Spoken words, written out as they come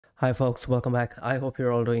Hi folks, welcome back. I hope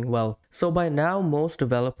you're all doing well. So by now, most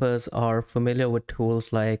developers are familiar with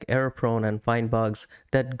tools like error-prone and find bugs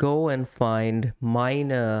that go and find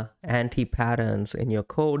minor anti-patterns in your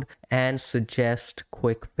code and suggest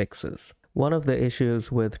quick fixes. One of the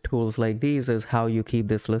issues with tools like these is how you keep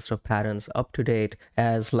this list of patterns up to date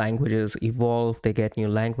as languages evolve, they get new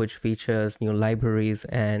language features, new libraries,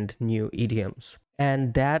 and new idioms.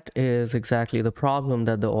 And that is exactly the problem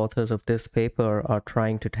that the authors of this paper are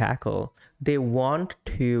trying to tackle. They want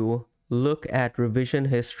to look at revision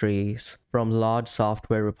histories from large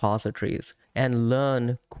software repositories and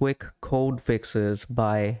learn quick code fixes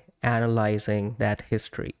by analyzing that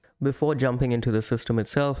history. Before jumping into the system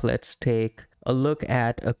itself, let's take a look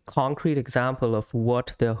at a concrete example of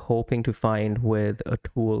what they're hoping to find with a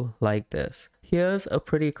tool like this. Here's a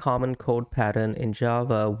pretty common code pattern in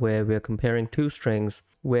Java where we're comparing two strings,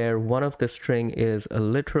 where one of the string is a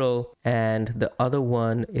literal and the other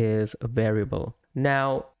one is a variable.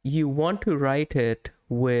 Now, you want to write it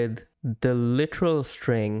with the literal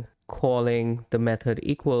string calling the method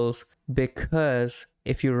equals, because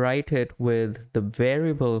if you write it with the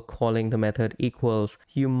variable calling the method equals,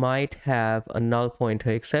 you might have a null pointer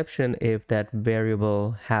exception if that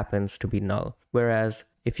variable happens to be null. Whereas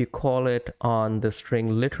if you call it on the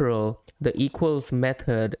string literal, the equals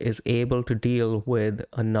method is able to deal with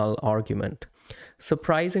a null argument.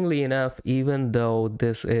 Surprisingly enough, even though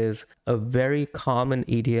this is a very common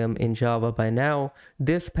idiom in Java by now,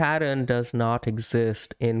 this pattern does not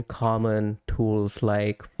exist in common tools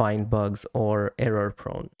like find bugs or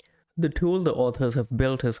error-prone. The tool the authors have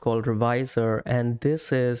built is called Revisor, and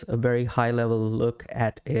this is a very high-level look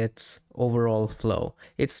at its overall flow.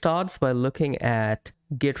 It starts by looking at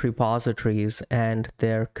Git repositories and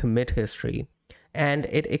their commit history, and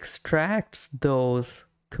it extracts those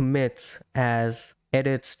commits as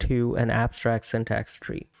edits to an abstract syntax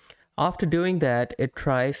tree. After doing that, it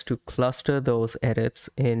tries to cluster those edits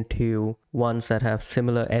into ones that have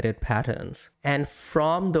similar edit patterns. And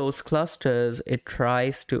from those clusters, it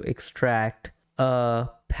tries to extract a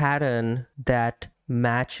pattern that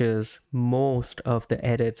matches most of the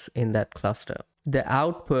edits in that cluster. The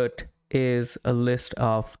output is a list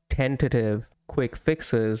of tentative quick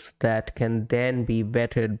fixes that can then be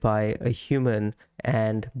vetted by a human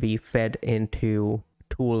and be fed into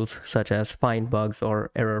tools such as find bugs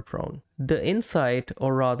or error-prone. The insight,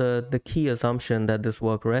 or rather the key assumption that this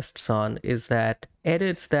work rests on, is that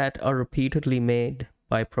edits that are repeatedly made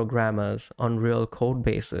by programmers on real code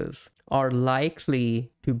bases are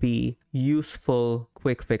likely to be useful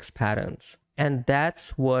quick fix patterns. And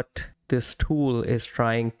that's what this tool is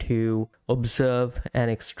trying to observe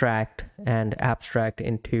and extract and abstract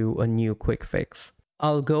into a new quick fix.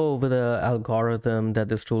 I'll go over the algorithm that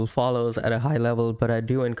this tool follows at a high level, but I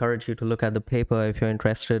do encourage you to look at the paper if you're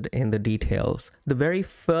interested in the details. The very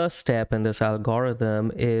first step in this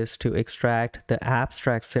algorithm is to extract the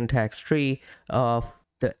abstract syntax tree of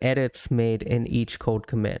the edits made in each code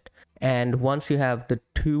commit. And once you have the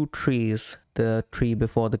two trees, the tree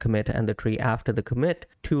before the commit and the tree after the commit,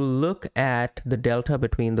 to look at the delta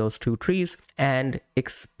between those two trees and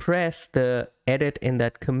express the edit in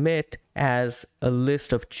that commit as a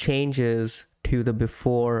list of changes to the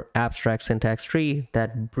before abstract syntax tree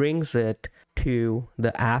that brings it to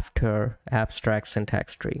the after abstract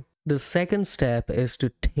syntax tree. The second step is to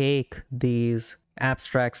take these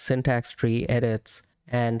abstract syntax tree edits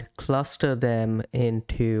and cluster them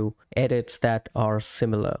into edits that are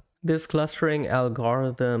similar. This clustering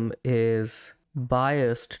algorithm is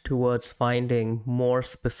biased towards finding more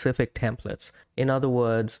specific templates. In other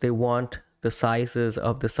words, they want the sizes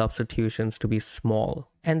of the substitutions to be small.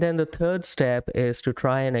 And then the third step is to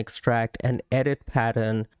try and extract an edit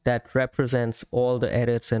pattern that represents all the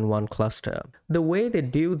edits in one cluster. The way they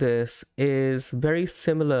do this is very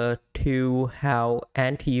similar to how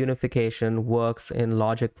anti-unification works in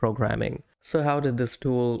logic programming. So how did this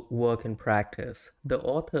tool work in practice? The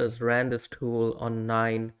authors ran this tool on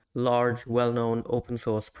 9 large, well-known open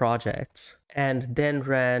source projects, and then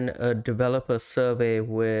ran a developer survey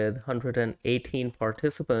with 118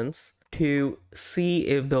 participants to see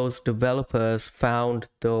if those developers found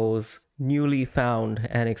those newly found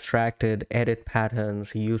and extracted edit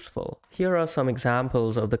patterns useful. Here are some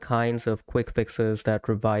examples of the kinds of quick fixes that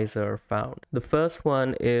Revisor found. The first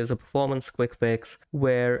one is a performance quick fix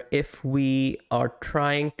where if we are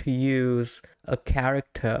trying to use a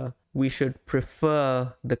character, we should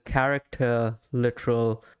prefer the character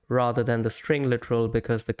literal rather than the string literal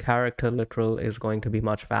because the character literal is going to be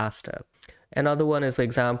much faster. Another one is the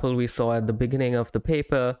example we saw at the beginning of the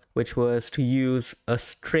paper, which was to use a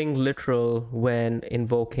string literal when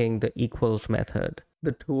invoking the equals method.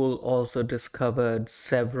 The tool also discovered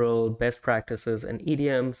several best practices and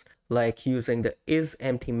idioms, like using the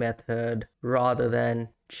isEmpty method rather than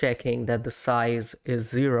checking that the size is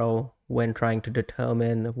 0 when trying to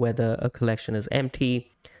determine whether a collection is empty.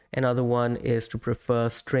 Another one is to prefer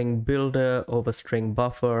string builder over string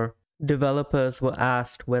buffer. Developers were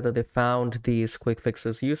asked whether they found these quick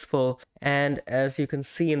fixes useful, and as you can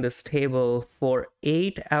see in this table, for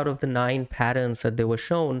 8 out of the 9 patterns that they were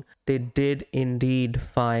shown, they did indeed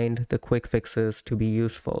find the quick fixes to be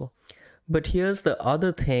useful. But here's the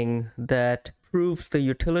other thing that proves the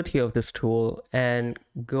utility of this tool and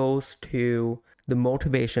goes to the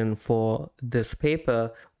motivation for this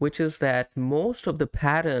paper, which is that most of the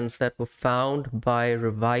patterns that were found by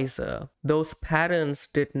Revisor, those patterns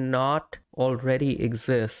did not already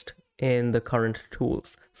exist in the current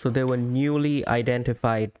tools. So they were newly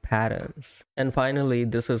identified patterns. And finally,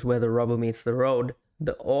 this is where the rubber meets the road.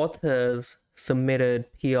 The authors submitted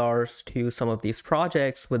PRs to some of these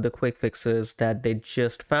projects with the quick fixes that they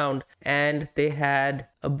just found, and they had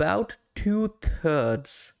about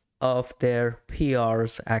 2/3 of their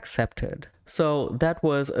PRs accepted. So that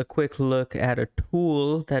was a quick look at a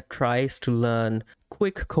tool that tries to learn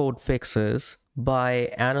quick code fixes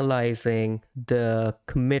by analyzing the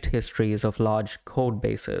commit histories of large code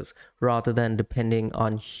bases rather than depending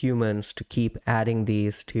on humans to keep adding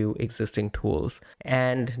these to existing tools.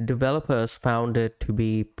 And developers found it to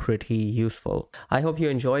be pretty useful. I hope you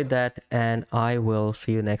enjoyed that, and I will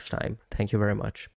see you next time. Thank you very much.